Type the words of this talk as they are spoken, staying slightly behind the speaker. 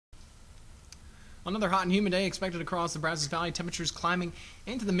Another hot and humid day expected across the Brazos Valley. Temperatures climbing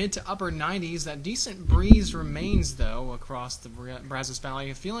into the mid to upper 90s. That decent breeze remains, though, across the Brazos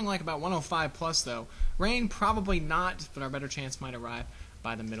Valley. Feeling like about 105 plus, though. Rain, probably not, but our better chance might arrive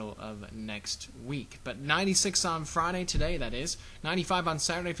by the middle of next week. But 96 on Friday, today that is. 95 on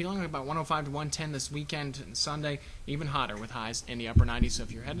Saturday, feeling like about 105 to 110 this weekend. And Sunday, even hotter with highs in the upper 90s. So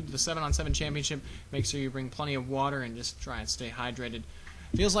if you're headed to the 7-on-7 championship, make sure you bring plenty of water and just try and stay hydrated.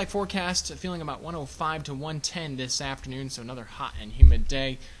 Feels like forecast, feeling about 105 to 110 this afternoon, so another hot and humid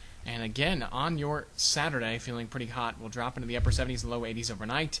day. And again, on your Saturday, feeling pretty hot. We'll drop into the upper 70s and low 80s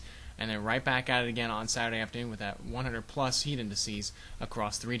overnight, and then right back at it again on Saturday afternoon with that 100-plus heat indices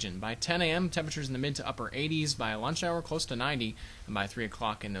across the region. By 10 a.m., temperatures in the mid to upper 80s. By lunch hour, close to 90, and by 3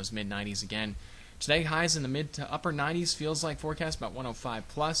 o'clock in those mid-90s again. Today, highs in the mid to upper 90s, feels like forecast about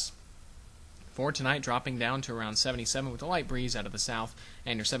 105-plus. For tonight, dropping down to around 77 with a light breeze out of the south,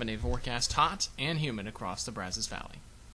 and your 7-day forecast hot and humid across the Brazos Valley.